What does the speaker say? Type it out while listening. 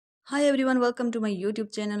Hi everyone, welcome to my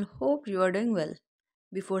YouTube channel. Hope you are doing well.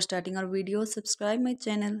 Before starting our video, subscribe my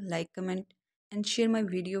channel, like, comment and share my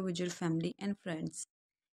video with your family and friends.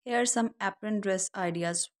 Here are some apron dress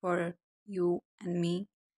ideas for you and me.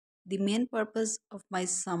 The main purpose of my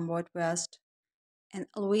somewhat vast and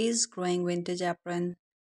always growing vintage apron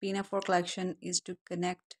pinafore collection is to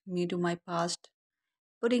connect me to my past.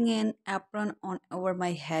 Putting an apron on over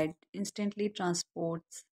my head instantly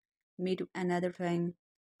transports me to another time.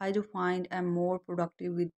 I do find I'm more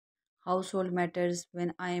productive with household matters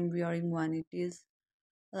when I am wearing one. It is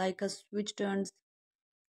like a switch turns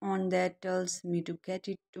on that tells me to get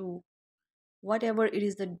it to whatever it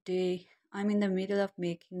is the day. I'm in the middle of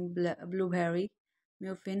making blueberry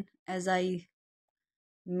muffin as I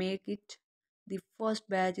make it. The first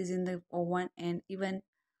batch is in the oven, and even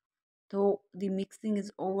though the mixing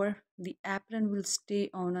is over, the apron will stay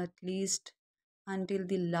on at least until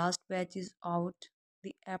the last batch is out.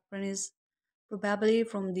 The apron is probably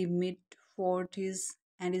from the mid 40s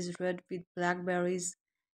and is red with blackberries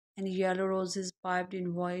and yellow roses piped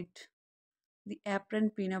in white. The apron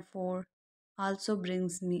pinafore also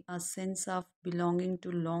brings me a sense of belonging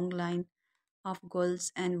to long line of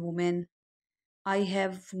girls and women. I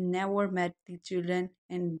have never met the children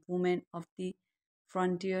and women of the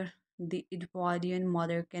frontier, the Edwardian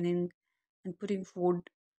mother canning and putting food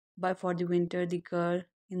by for the winter, the girl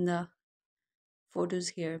in the photos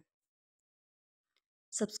here.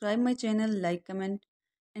 Subscribe my channel, like, comment,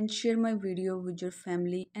 and share my video with your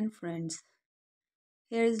family and friends.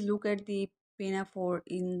 Here is look at the pinafore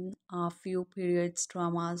in a few periods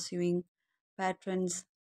dramas viewing patterns,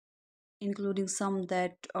 including some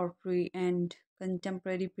that are free and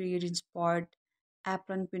contemporary period inspired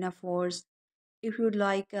apron pinafores. If you'd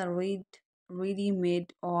like a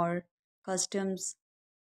ready-made or customs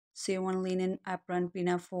sewn linen apron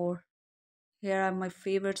pinafore, here are my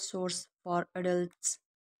favorite source for adults.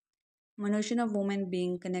 My notion of woman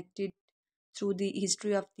being connected through the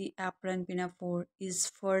history of the apron pinafore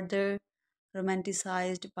is further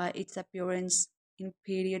romanticized by its appearance in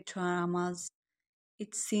period dramas.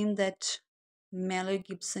 It seems that Mel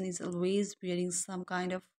Gibson is always wearing some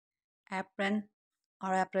kind of apron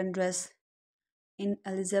or apron dress in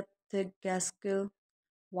Elizabeth Gaskell,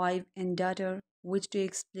 Wife and Daughter, which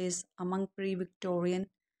takes place among pre-Victorian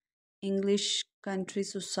English country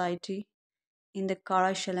society. In the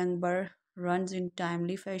Kara Shalangbar runs in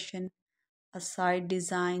timely fashion, a side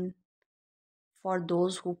design for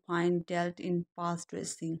those who find dealt in past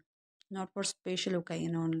dressing, not for special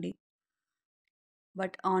occasion only,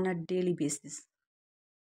 but on a daily basis.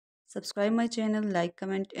 Subscribe my channel, like,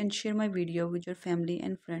 comment and share my video with your family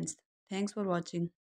and friends. Thanks for watching.